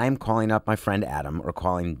 I'm calling up my friend Adam or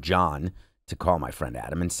calling John to call my friend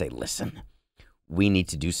Adam and say, listen, we need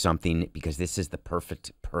to do something because this is the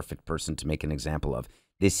perfect person to make an example of.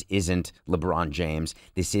 This isn't LeBron James.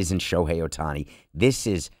 This isn't Shohei Ohtani. This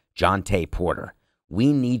is Jontay Porter.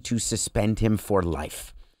 We need to suspend him for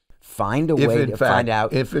life. Find a way to find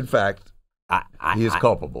out. If, in fact, he is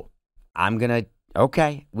culpable. I'm going to,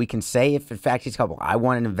 okay, we can say if, in fact, he's culpable. I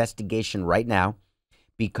want an investigation right now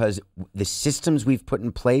because the systems we've put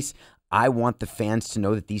in place, I want the fans to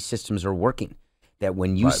know that these systems are working. That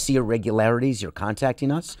when you see irregularities, you're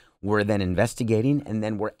contacting us, we're then investigating, and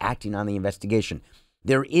then we're acting on the investigation.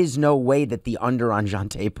 There is no way that the under on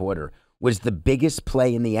Jontay Porter was the biggest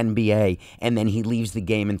play in the NBA, and then he leaves the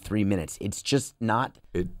game in 3 minutes. It's just not.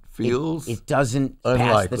 It feels it doesn't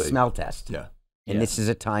unlikely. pass the smell test. Yeah. And this is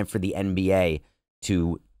a time for the NBA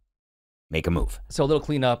to make a move. So a little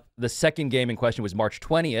cleanup. The second game in question was March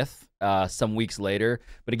 20th, some weeks later.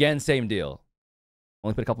 But again, same deal.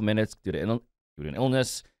 Only put a couple minutes due to an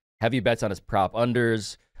illness. Heavy bets on his prop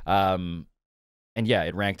unders. And yeah,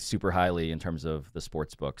 it ranked super highly in terms of the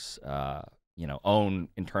sports books, own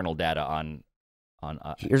internal data on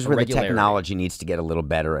Here's where the technology needs to get a little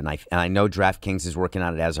better, and I know DraftKings is working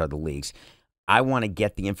on it, as are the leagues. I want to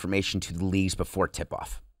get the information to the leagues before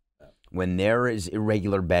tip-off. When there is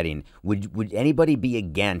irregular betting, would anybody be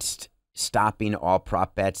against stopping all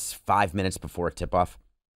prop bets 5 minutes before tip-off?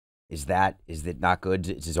 Is it not good?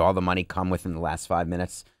 Does all the money come within the last 5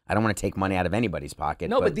 minutes? I don't want to take money out of anybody's pocket.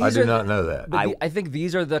 No, but I do not know that. But I think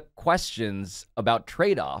these are the questions about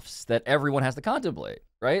trade-offs that everyone has to contemplate,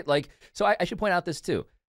 right? Like, so I should point out this too.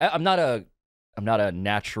 I'm not a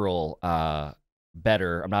natural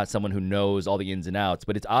bettor. I'm not someone who knows all the ins and outs,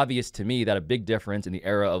 but it's obvious to me that a big difference in the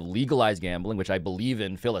era of legalized gambling, which I believe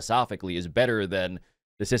in philosophically, is better than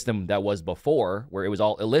the system that was before, where it was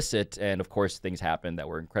all illicit, and of course things happened that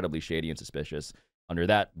were incredibly shady and suspicious under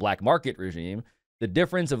that black market regime. The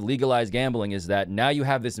difference of legalized gambling is that now you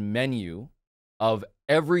have this menu of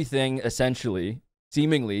everything essentially,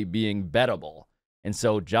 seemingly being bettable. And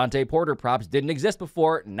so Jontay Porter props didn't exist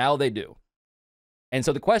before, now they do. And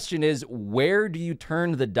so the question is, where do you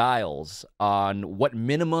turn the dials on what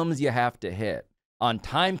minimums you have to hit, on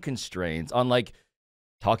time constraints, on like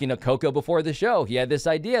talking to Coco before the show, he had this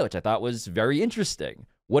idea, which I thought was very interesting.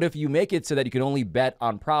 What if you make it so that you can only bet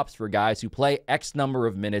on props for guys who play X number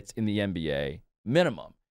of minutes in the NBA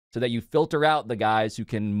minimum, so that you filter out the guys who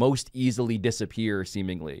can most easily disappear,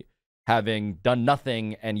 seemingly, having done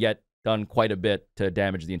nothing and yet done quite a bit to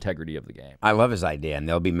damage the integrity of the game. I love his idea, and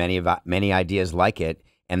there'll be many ideas like it,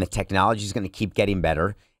 and the technology is going to keep getting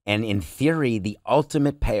better. And in theory, the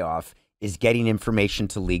ultimate payoff is getting information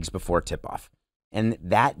to leagues before tip-off. And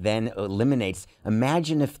that then eliminates,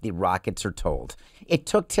 imagine if the Rockets are told, it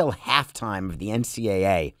took till halftime of the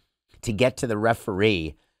NCAA to get to the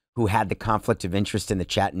referee who had the conflict of interest in the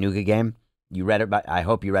Chattanooga game. I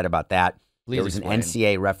hope you read about that. Please there was explain. an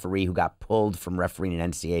NCAA referee who got pulled from refereeing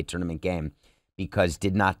an NCAA tournament game because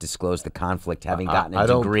did not disclose the conflict, having gotten a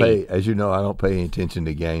degree. As you know, I don't pay any attention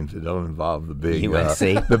to games that don't involve the big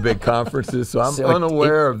UNC. The big conferences. So I'm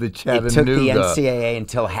unaware of the Chattanooga. It took the NCAA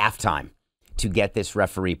until halftime to get this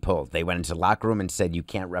referee pulled. They went into the locker room and said, you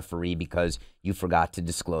can't referee because you forgot to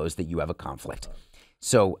disclose that you have a conflict.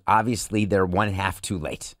 So obviously they're 1/2 too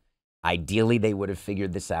late. Ideally, they would have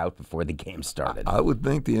figured this out before the game started. I would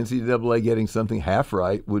think the NCAA getting something half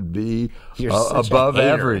right would be a above hater.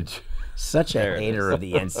 Average. Such a hater of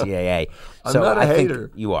the NCAA. I'm not a hater.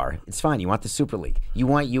 Think you are. It's fine. You want the Super League. You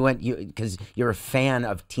because you're a fan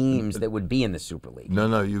of teams that would be in the Super League.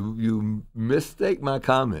 No. You mistake my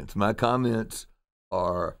comments. My comments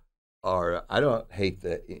are I don't hate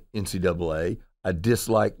the NCAA. I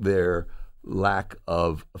dislike their lack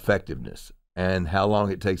of effectiveness and how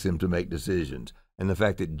long it takes them to make decisions. And the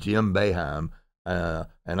fact that Jim Boeheim, and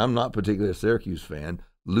I'm not particularly a Syracuse fan,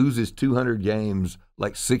 loses 200 games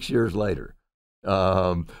like 6 years later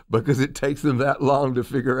because it takes them that long to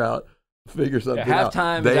figure something out.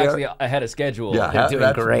 Halftime is actually ahead of schedule. Yeah, they're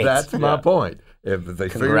doing great. That's my point. If they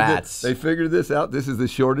Congrats. figured this out, this is the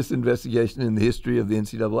shortest investigation in the history of the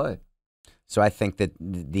NCAA. So I think that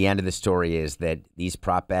the end of the story is that these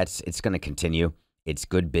prop bets, it's going to continue. It's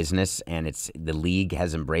good business, and the league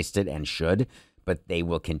has embraced it and should, but they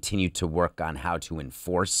will continue to work on how to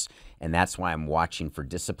enforce, and that's why I'm watching for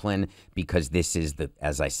discipline, because this is,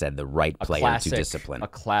 as I said, the right player to discipline. A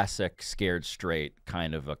classic scared straight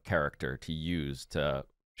kind of a character to use to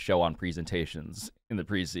show on presentations in the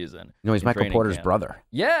preseason. No, he's Michael Porter's brother.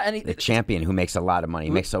 Yeah, and the champion who makes a lot of money.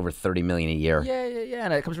 He makes over $30 million a year. Yeah,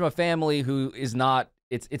 and it comes from a family who is not.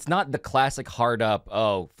 It's not the classic hard up.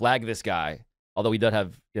 Oh, flag this guy. Although we did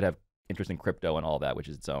have interest in crypto and all that, which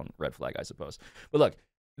is its own red flag, I suppose. But look,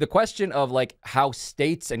 the question of like how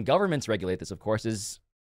states and governments regulate this, of course, is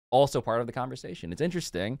also part of the conversation. It's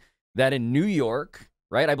interesting that in New York,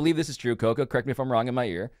 right? I believe this is true, Coco. Correct me if I'm wrong in my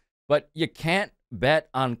ear, but you can't bet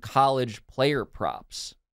on college player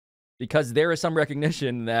props because there is some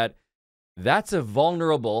recognition that that's a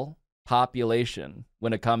vulnerable population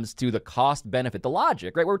when it comes to the cost benefit, the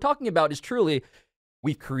logic, right? What we're talking about is truly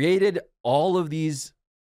we've created all of these,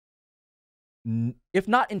 if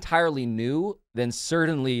not entirely new, then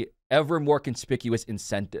certainly ever more conspicuous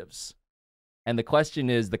incentives. And the question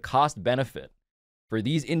is the cost benefit for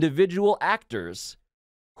these individual actors.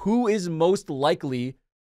 Who is most likely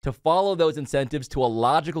to follow those incentives to a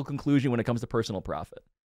logical conclusion when it comes to personal profit?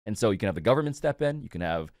 And so you can have the government step in, you can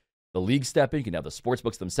have the league step in, you can have the sports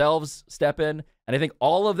books themselves step in. And I think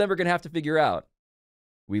all of them are going to have to figure out,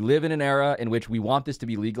 we live in an era in which we want this to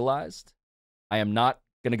be legalized. I am not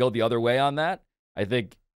going to go the other way on that. I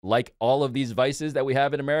think like all of these vices that we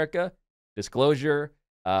have in America, disclosure,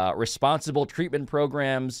 responsible treatment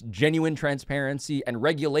programs, genuine transparency, and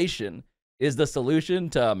regulation is the solution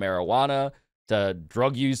to marijuana, to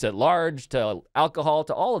drug use at large, to alcohol,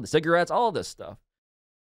 to all of the cigarettes, all of this stuff.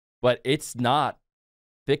 But it's not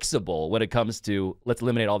fixable when it comes to let's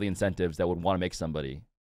eliminate all the incentives that would want to make somebody,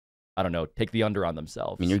 I don't know, take the under on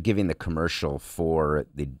themselves. I mean, you're giving the commercial for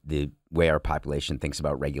the way our population thinks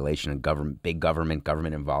about regulation and government, big government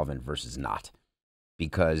involvement versus not.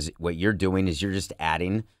 Because what you're doing is you're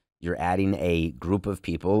adding a group of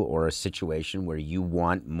people or a situation where you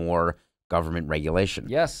want more government regulation.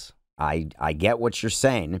 Yes. I get what you're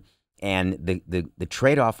saying. And the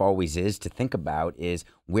trade-off always is to think about is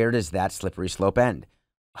where does that slippery slope end?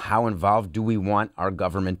 How involved do we want our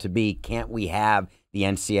government to be? Can't we have the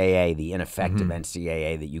NCAA, the ineffective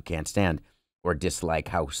NCAA that you can't stand or dislike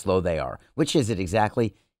how slow they are? Which is it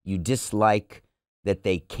exactly? You dislike that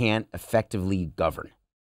they can't effectively govern.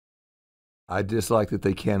 I dislike that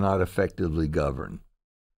they cannot effectively govern.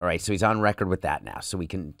 All right, so he's on record with that now, so we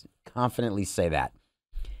can confidently say that.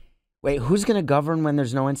 Wait, who's going to govern when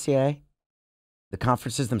there's no NCAA? The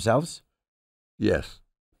conferences themselves? Yes.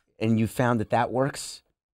 And you found that works?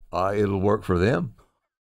 It'll work for them.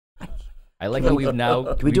 I like that we've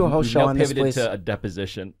now Can we do a whole show on this, pivoted please? to a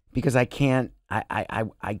deposition. Because I can't. I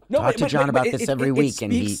talk to John about this every week,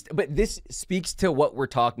 and But this speaks to what we're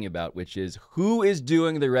talking about, which is who is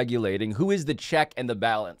doing the regulating, who is the check and the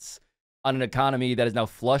balance on an economy that is now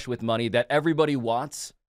flush with money that everybody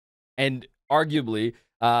wants, and arguably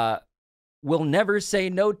will never say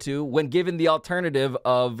no to when given the alternative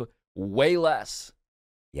of way less.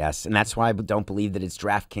 Yes, and that's why I don't believe that it's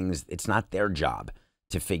DraftKings. It's not their job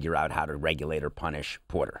to figure out how to regulate or punish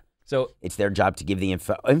Porter. So it's their job to give the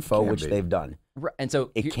info which they've done. Right, and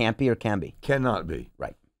so it can't be or can be. Cannot be.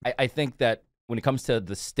 Right. I think that when it comes to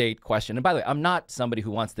the state question, and by the way, I'm not somebody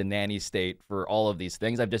who wants the nanny state for all of these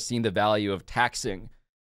things. I've just seen the value of taxing,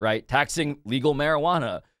 right? Taxing legal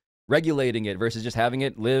marijuana, regulating it versus just having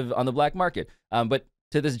it live on the black market. But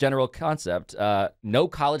to this general concept, no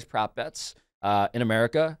college prop bets in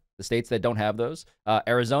America, the states that don't have those,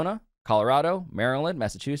 Arizona, Colorado, Maryland,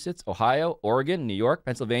 Massachusetts, Ohio, Oregon, New York,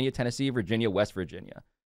 Pennsylvania, Tennessee, Virginia, West Virginia.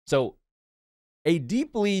 So a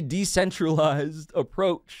deeply decentralized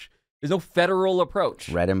approach. There's no federal approach.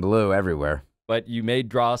 Red and blue everywhere. But you may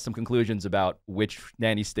draw some conclusions about which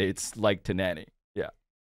nanny states like to nanny. Yeah.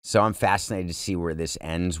 So I'm fascinated to see where this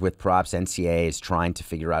ends with props. NCAA is trying to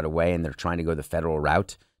figure out a way, and they're trying to go the federal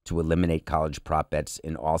route to eliminate college prop bets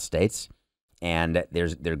in all states. And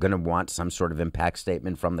they're going to want some sort of impact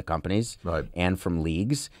statement from the companies and from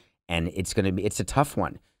leagues. And it's a tough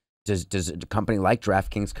one. Does a company like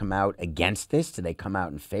DraftKings come out against this? Do they come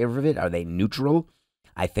out in favor of it? Are they neutral?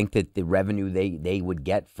 I think that the revenue they would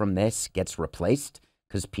get from this gets replaced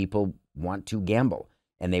because people want to gamble.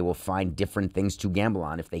 And they will find different things to gamble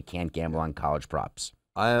on if they can't gamble on college props.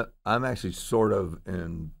 I'm actually sort of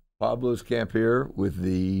in Pablo's camp here with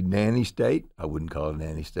the nanny state. I wouldn't call it a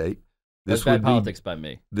nanny state. That's bad politics by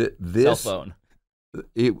me. Cell phone.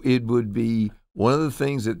 It would be one of the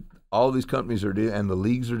things that all these companies are dealing and the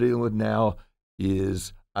leagues are dealing with now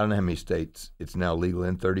is I don't know how many states it's now legal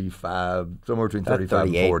in, 35, somewhere between 35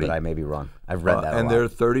 and 40. But I may be wrong. I've read that a and lot. there are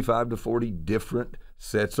 35 to 40 different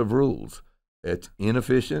sets of rules. It's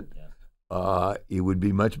inefficient. Yeah. It would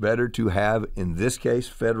be much better to have, in this case,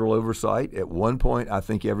 federal oversight. At one point, I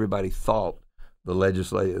think everybody thought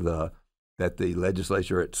that the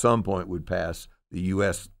legislature at some point would pass, the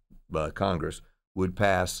U.S. Congress would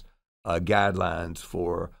pass guidelines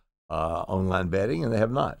for online betting, and they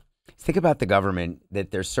have not. Think about the government,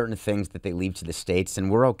 that there's certain things that they leave to the states, and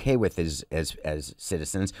we're okay with as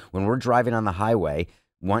citizens. When we're driving on the highway,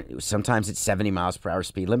 sometimes it's 70 miles per hour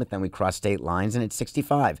speed limit, then we cross state lines and it's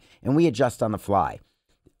 65, and we adjust on the fly.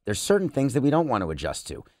 There's certain things that we don't want to adjust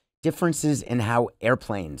to. Differences in how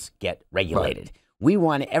airplanes get regulated. Right. We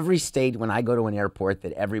want every state, when I go to an airport,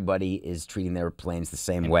 that everybody is treating their planes the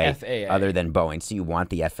same way, FAA. Other than Boeing. So you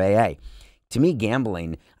want the FAA. To me,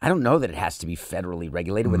 gambling, I don't know that it has to be federally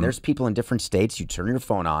regulated. Mm-hmm. When there's people in different states, you turn your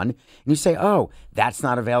phone on and you say, oh, that's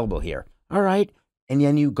not available here. All right. And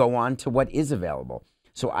then you go on to what is available.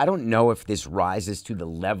 So I don't know if this rises to the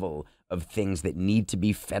level of things that need to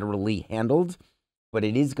be federally handled, but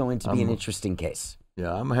it is going to be an interesting case.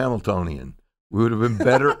 Yeah, I'm a Hamiltonian. We would have been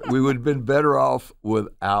better. We would have been better off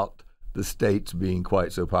without the states being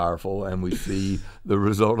quite so powerful, and we see the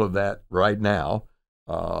result of that right now.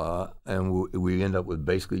 And we end up with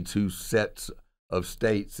basically two sets of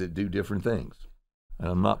states that do different things. And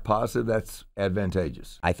I'm not positive that's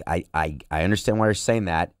advantageous. I understand why you're saying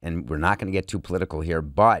that, and we're not going to get too political here,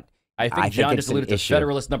 but I think John just alluded to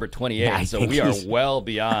Federalist number 28, yeah, so we are well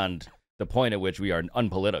beyond the point at which we are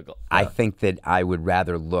unpolitical. I think that I would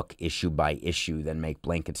rather look issue by issue than make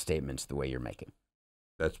blanket statements the way you're making.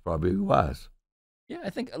 That's probably wise. Yeah,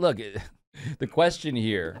 I think, look, the question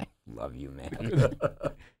here. I love you, man.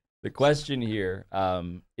 The question here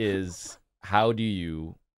is, how do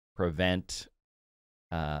you prevent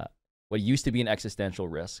what used to be an existential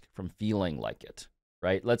risk from feeling like it,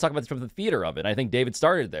 right? Let's talk about this from the theater of it. I think David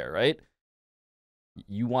started there, right?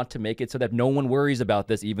 You want to make it so that no one worries about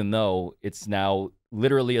this, even though it's now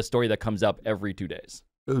literally a story that comes up every 2 days.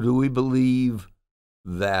 So do we believe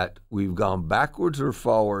that we've gone backwards or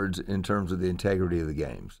forwards in terms of the integrity of the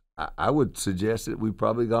games? I would suggest that we've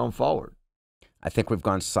probably gone forward. I think we've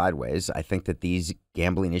gone sideways. I think that these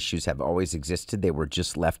gambling issues have always existed. They were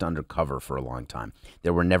just left undercover for a long time.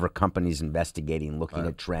 There were never companies investigating, looking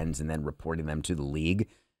at trends, and then reporting them to the league.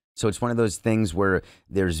 So it's one of those things where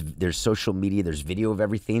there's social media, there's video of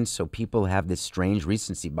everything, so people have this strange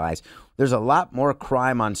recency bias. There's a lot more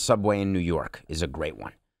crime on Subway in New York is a great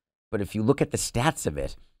one. But if you look at the stats of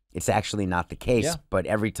it, it's actually not the case. Yeah. But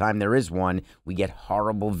every time there is one, we get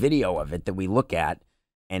horrible video of it that we look at,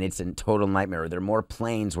 and it's a total nightmare. There are more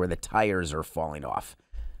planes where the tires are falling off.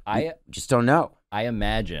 I just don't know. I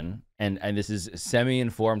imagine, and this is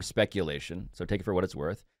semi-informed speculation, so take it for what it's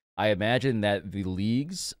worth. I imagine that the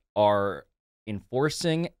leagues are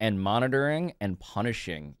enforcing and monitoring and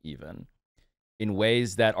punishing even in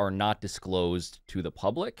ways that are not disclosed to the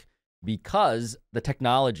public, because the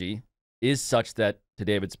technology is such that, to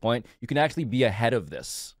David's point, you can actually be ahead of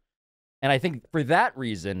this. And I think for that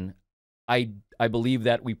reason, I believe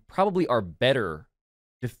that we probably are better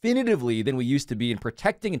definitively than we used to be in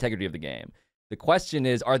protecting integrity of the game. The question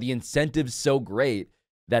is, are the incentives so great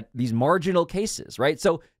that these marginal cases, right?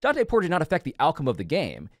 So Jontay Porter did not affect the outcome of the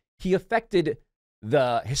game. He affected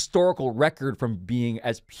the historical record from being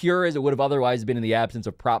as pure as it would have otherwise been in the absence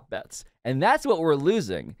of prop bets. And that's what we're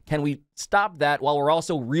losing. Can we stop that while we're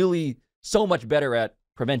also really so much better at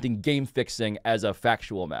preventing game fixing as a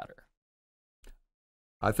factual matter?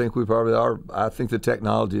 I think we probably are. I think the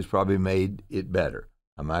technology has probably made it better.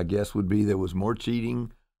 My guess would be there was more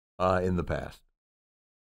cheating in the past.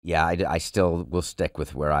 Yeah, I still will stick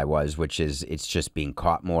with where I was, which is it's just being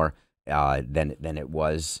caught more than it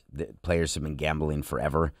was. The players have been gambling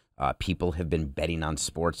forever. People have been betting on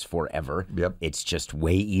sports forever. Yep. It's just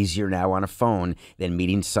way easier now on a phone than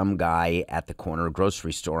meeting some guy at the corner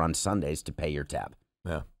grocery store on Sundays to pay your tab.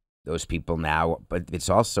 Yeah. Those people now, but it's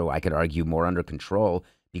also, I could argue, more under control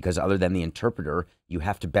because other than the interpreter, you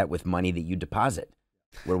have to bet with money that you deposit.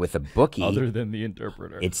 Where with a bookie, other than the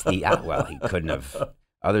interpreter, it's the well, he couldn't have.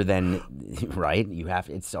 Other than, right,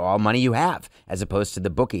 it's all money you have, as opposed to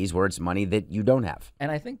the bookies where it's money that you don't have.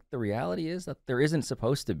 And I think the reality is that there isn't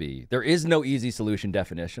supposed to be. There is no easy solution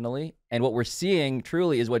definitionally. And what we're seeing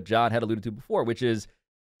truly is what John had alluded to before, which is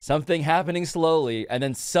something happening slowly, and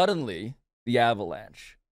then suddenly the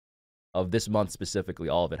avalanche of this month specifically,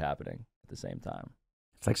 all of it happening at the same time.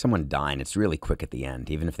 It's like someone dying. It's really quick at the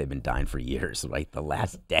end, even if they've been dying for years. Like the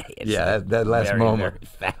last day. Yeah, that last very, moment.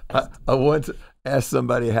 Very fast. I once asked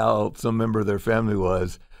somebody how some member of their family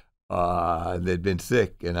was. They'd been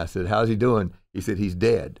sick, and I said, "How's he doing?" He said, "He's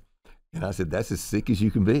dead." And I said, "That's as sick as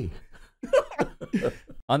you can be."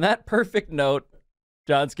 On that perfect note,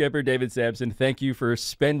 John Skipper, David Samson, thank you for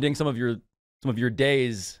spending some of your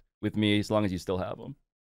days with me, as long as you still have them.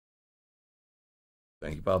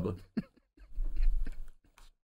 Thank you, Pablo.